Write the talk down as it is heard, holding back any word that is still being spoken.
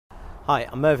Hi,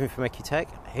 I'm Mervyn from EcuTek,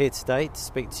 here today to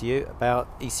speak to you about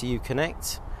ECU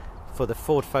Connect for the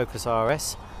Ford Focus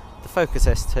RS, the Focus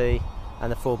ST and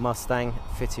the Ford Mustang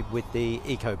fitted with the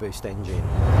EcoBoost engine.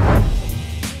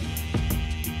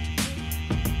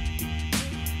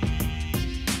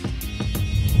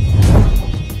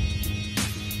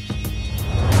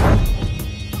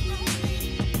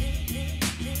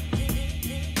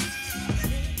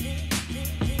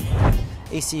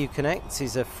 ECU Connect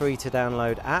is a free to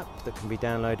download app that can be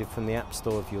downloaded from the App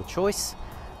Store of your choice,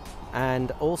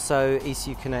 and also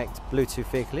ECU Connect Bluetooth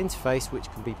vehicle interface,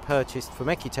 which can be purchased from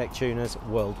EcuTek tuners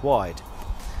worldwide.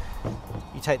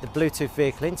 You take the Bluetooth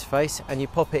vehicle interface and you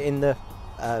pop it in the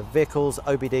vehicle's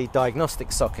OBD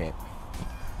diagnostic socket.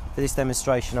 For this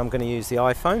demonstration I'm going to use the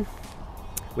iPhone.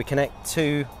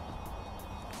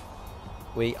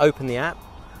 We open the app,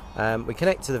 we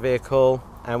connect to the vehicle,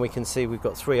 and we can see we've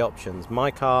got three options: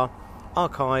 My Car,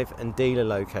 Archive and Dealer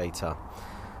Locator.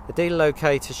 The Dealer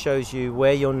Locator shows you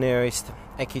where your nearest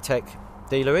EcuTek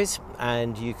dealer is,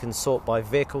 and you can sort by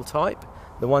vehicle type.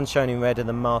 The ones shown in red are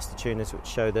the master tuners, which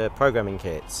show the programming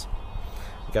kits.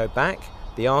 We go back,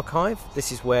 the Archive,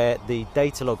 this is where the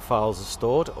data log files are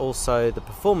stored, also the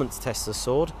performance tests are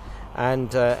stored,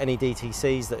 and any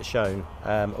DTCs that are shown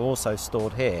are also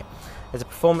stored here. There's a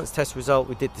performance test result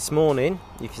we did this morning.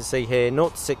 You can see here 0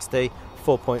 to 60,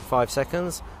 4.5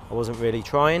 seconds. I wasn't really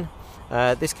trying.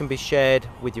 This can be shared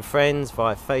with your friends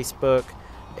via Facebook,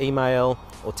 email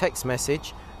or text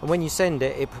message, and when you send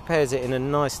it, it prepares it in a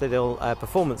nice little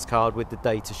performance card with the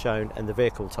data shown and the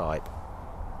vehicle type.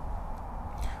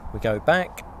 We go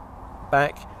back.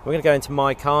 We're going to go into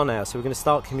My Car now, so we're going to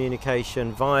start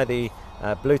communication via the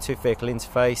Bluetooth vehicle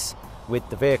interface with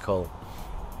the vehicle.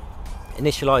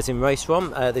 Initializing race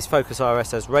ROM. This Focus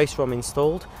RS has race ROM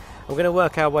installed. We're going to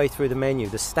work our way through the menu.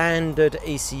 The standard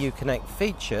ECU Connect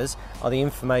features are the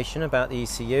information about the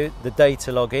ECU, the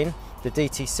data login, the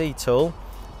DTC Tool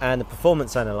and the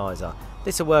performance analyzer.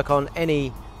 This will work on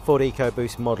any Ford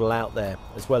EcoBoost model out there,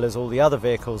 as well as all the other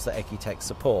vehicles that EcuTek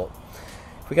support.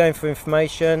 If we're going for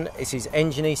information, this is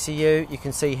engine ECU. You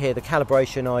can see here the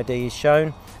calibration ID is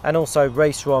shown, and also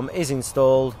race ROM is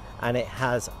installed and it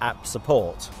has app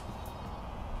support.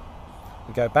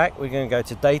 We go back, we're going to go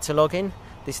to data login.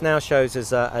 This now shows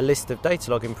us a list of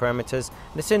data login parameters,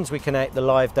 and as soon as we connect, the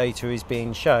live data is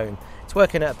being shown. It's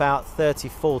working at about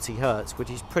 30-40 Hz, which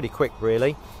is pretty quick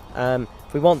really.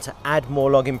 If we want to add more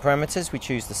login parameters, we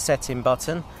choose the setting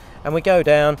button and we go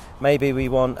down. Maybe we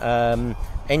want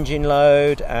engine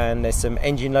load, and there's some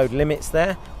engine load limits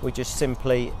there. We just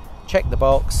simply check the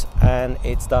box and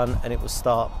it's done, and it will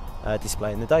start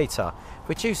displaying the data. If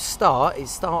we choose start, it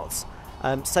starts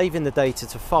saving the data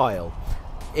to file.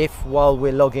 If while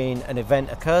we're logging an event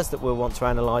occurs that we'll want to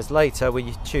analyze later,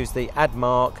 we choose the add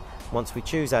mark. Once we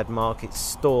choose add mark, it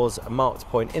stores a marked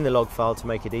point in the log file to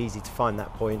make it easy to find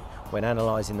that point when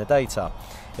analyzing the data.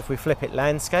 If we flip it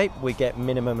landscape, we get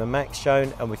minimum and max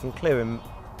shown, and we can clear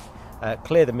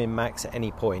the min max at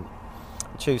any point.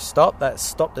 Choose stop. That's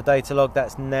stopped the data log.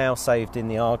 That's now saved in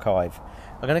the archive.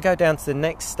 I'm going to go down to the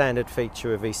next standard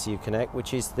feature of ECU Connect,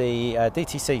 which is the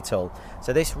DTC tool.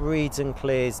 So this reads and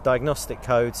clears diagnostic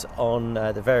codes on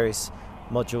the various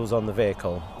modules on the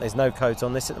vehicle. There's no codes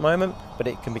on this at the moment, but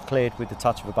it can be cleared with the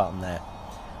touch of a button there.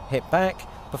 Hit back.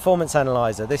 Performance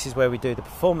analyzer. This is where we do the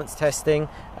performance testing.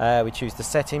 We choose the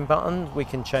setting button. We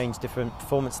can change different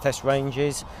performance test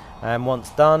ranges, and once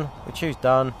done, we choose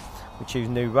done. We choose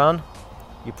new run.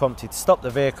 You're prompted to stop the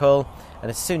vehicle,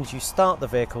 and as soon as you start the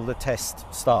vehicle, the test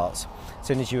starts. As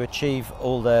soon as you achieve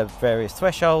all the various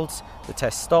thresholds, the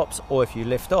test stops, or if you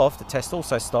lift off, the test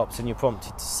also stops, and you're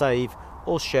prompted to save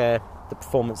or share the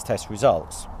performance test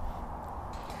results.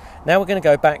 Now we're going to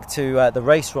go back to the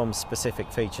race ROM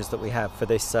specific features that we have for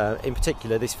this, in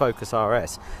particular this Focus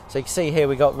RS. So you can see here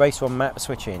we've got race ROM map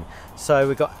switching. So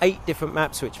we've got 8 different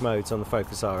map switch modes on the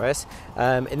Focus RS.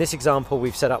 In this example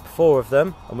we've set up 4 of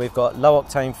them, and we've got low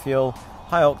octane fuel,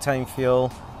 high octane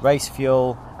fuel, race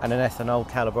fuel and an ethanol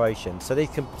calibration. So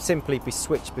these can simply be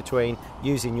switched between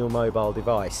using your mobile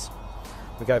device.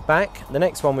 We go back. The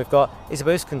next one we've got is a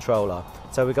boost controller.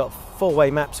 So we've got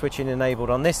 4-way map switching enabled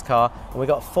on this car, and we've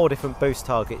got 4 different boost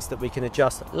targets that we can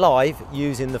adjust live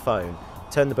using the phone.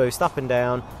 Turn the boost up and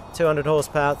down, 200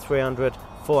 horsepower, 300,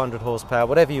 400 horsepower,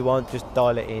 whatever you want, just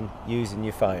dial it in using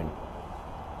your phone.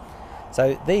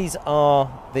 So these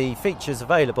are the features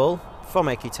available from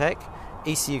EcuTek.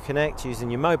 ECU Connect using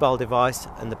your mobile device,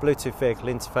 and the Bluetooth vehicle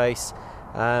interface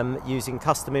using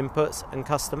custom inputs and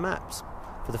custom maps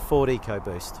for the Ford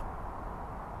EcoBoost.